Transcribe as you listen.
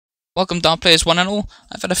Welcome dart players one and all.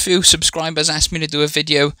 I've had a few subscribers ask me to do a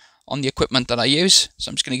video on the equipment that I use, so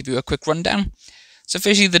I'm just going to give you a quick rundown. So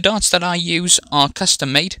firstly, the darts that I use are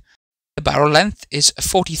custom made. The barrel length is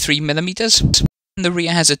 43mm, and the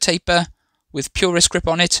rear has a taper with purist grip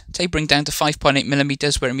on it, tapering down to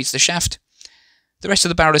 5.8mm where it meets the shaft. The rest of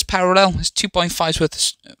the barrel is parallel, it's 2.5's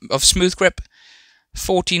worth of smooth grip,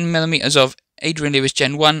 14mm of Adrian Lewis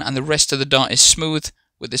Gen 1, and the rest of the dart is smooth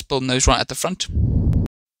with this bull nose right at the front.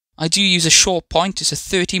 I do use a short point. It's a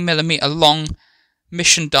 30mm long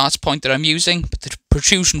mission darts point that I'm using, but the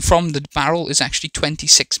protrusion from the barrel is actually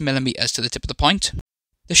 26mm to the tip of the point.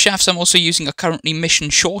 The shafts I'm also using are currently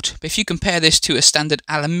mission short, but if you compare this to a standard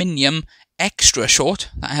aluminium extra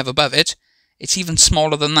short that I have above it, it's even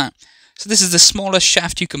smaller than that. So this is the smallest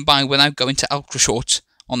shaft you can buy without going to ultra short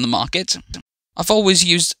on the market. I've always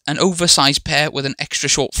used an oversized pair with an extra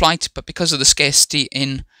short flight, but because of the scarcity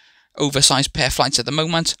in oversized pair flights at the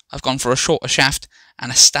moment, I've gone for a shorter shaft and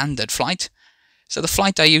a standard flight. So the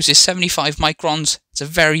flight I use is 75 microns. It's a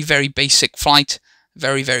very, very basic flight,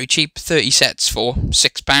 very, very cheap, 30 sets for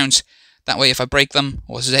 £6. That way if I break them,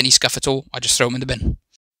 or there's any scuff at all, I just throw them in the bin.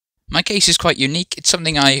 My case is quite unique. It's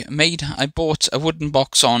something I made. I bought a wooden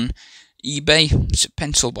box on eBay. It's a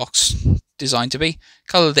pencil box designed to be.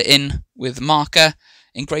 Coloured it in with marker,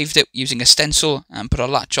 engraved it using a stencil, and put a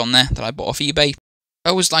latch on there that I bought off eBay. I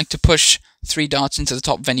always like to push 3 darts into the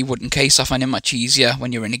top of any wooden case. I find it much easier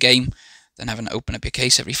when you're in a game than having to open up your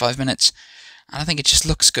case every 5 minutes. And I think it just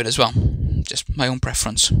looks good as well. Just my own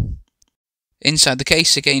preference. Inside the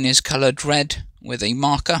case again is coloured red with a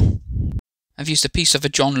marker. I've used a piece of a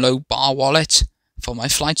John Lowe bar wallet for my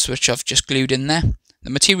flights, which I've just glued in there. The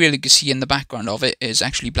material you can see in the background of it is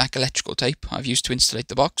actually black electrical tape I've used to insulate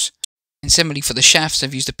the box. And similarly for the shafts,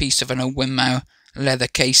 I've used a piece of an old Winmau leather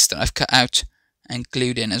case that I've cut out and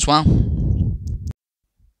glued in as well.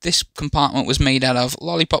 This compartment was made out of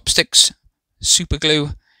lollipop sticks, super glue,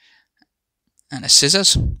 and a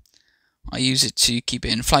scissors. I use it to keep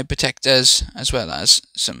in flight protectors, as well as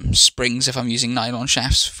some springs if I'm using nylon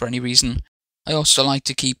shafts for any reason. I also like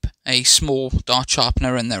to keep a small dart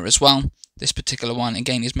sharpener in there as well. This particular one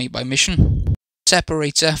again is made by Mission.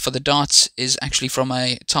 Separator for the darts is actually from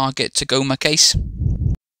a Target to Goma case.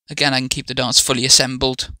 Again, I can keep the darts fully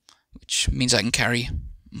assembled, which means I can carry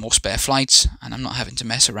more spare flights and I'm not having to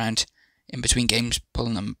mess around in between games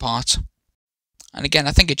pulling them apart. And again,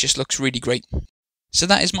 I think it just looks really great. So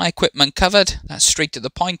that is my equipment covered. That's straight to the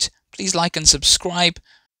point. Please like and subscribe.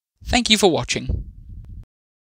 Thank you for watching.